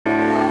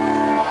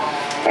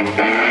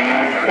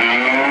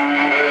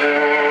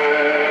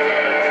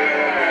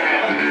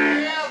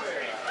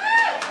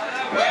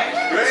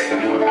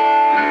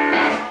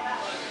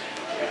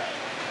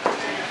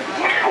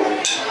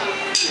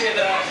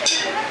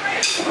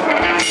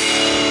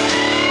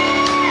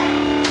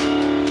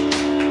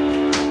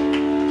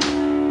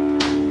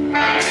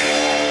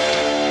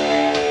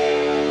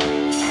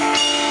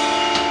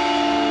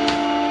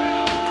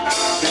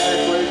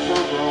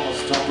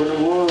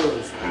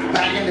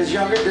Back in his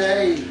younger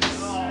days,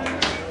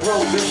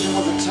 prohibition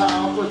was a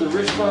talk where the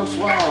rich folks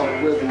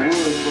walked, where the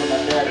woods were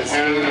my daddy's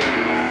skin.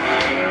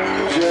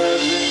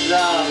 Judge and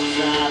Josh was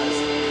honest.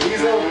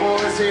 These old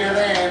boys here,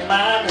 they ain't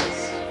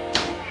minders.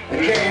 They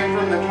came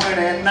from the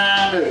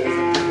 29ers,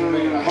 and people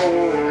making a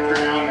hole in the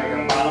ground,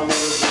 making a bottom of the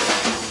sea.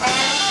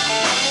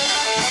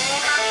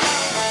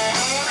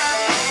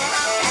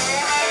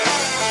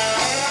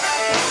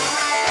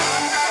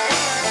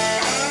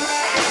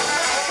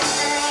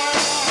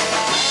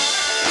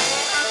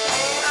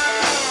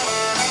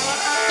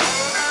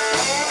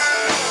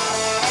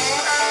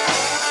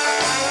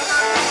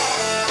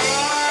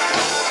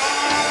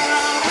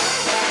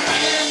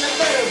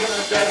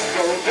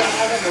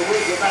 In the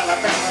woods of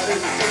Alabama,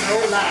 didn't see no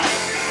light.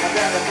 My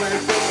daddy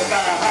played football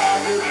about a hard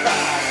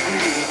goodbye.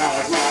 When I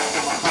was lost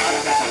in my heart,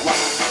 I got the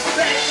wife.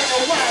 Thanks to the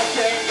wife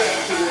came back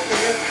to the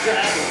end.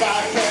 Jack, if I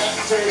can't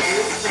take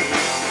it,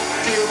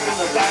 steal from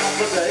the bottom,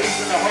 put the ace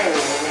in the hole.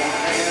 One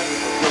hand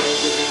in the glove,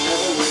 but it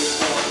never will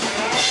fall.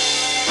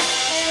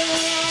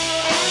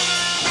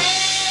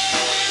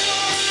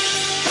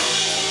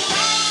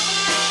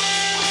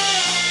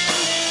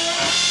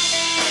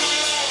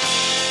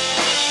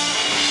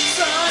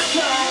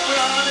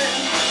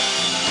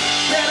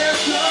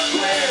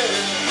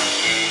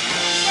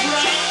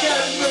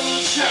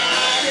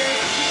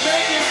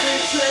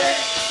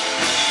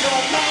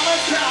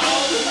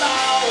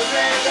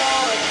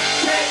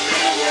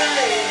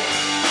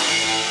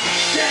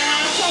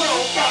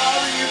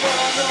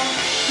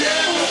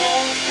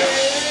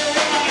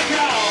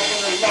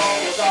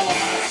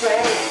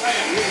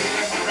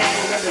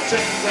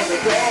 Chains on the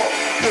door,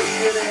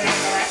 push it in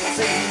and I can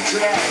see you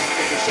try.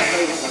 But the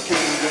shadows of my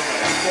kingdom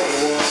for the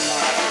war.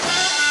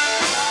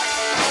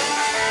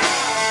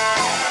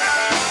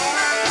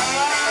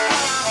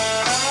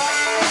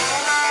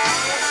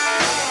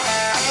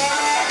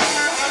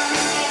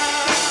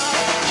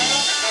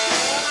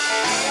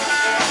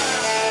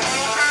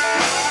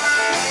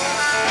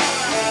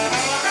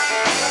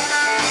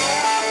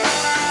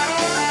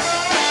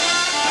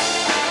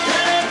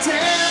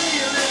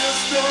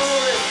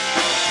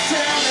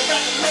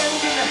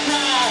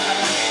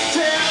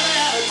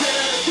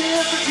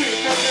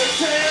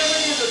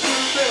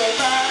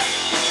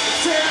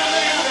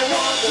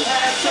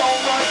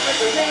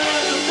 The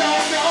ones who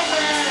don't know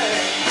man,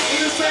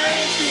 the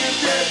same skin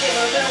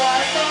different, their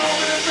white bone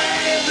with the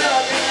same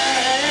dog in their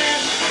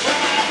hand. When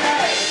my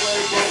daddy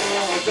played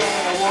football on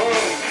the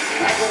world,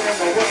 back when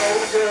the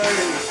world was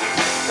good,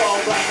 all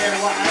black and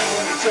white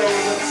when it shows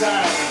the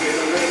time to get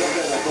a little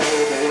bit of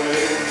both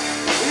away.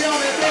 The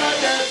only blood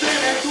that's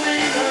in it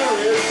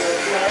cleaner is the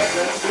blood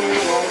that's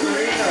blue or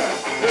greener.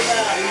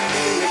 Without you,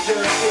 it's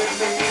just with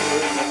me,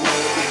 there's no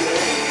more to get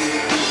away.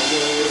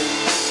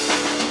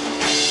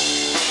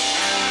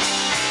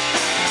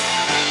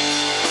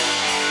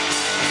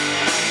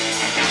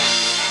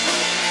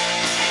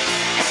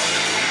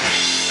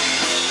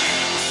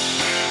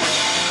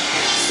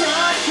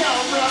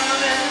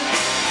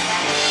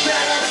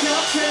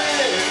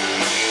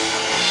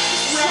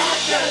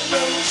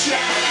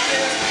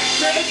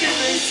 Making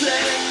me sick.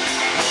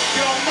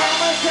 Your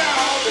mama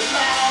called the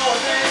law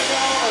and they're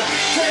gonna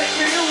take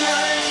me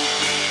away.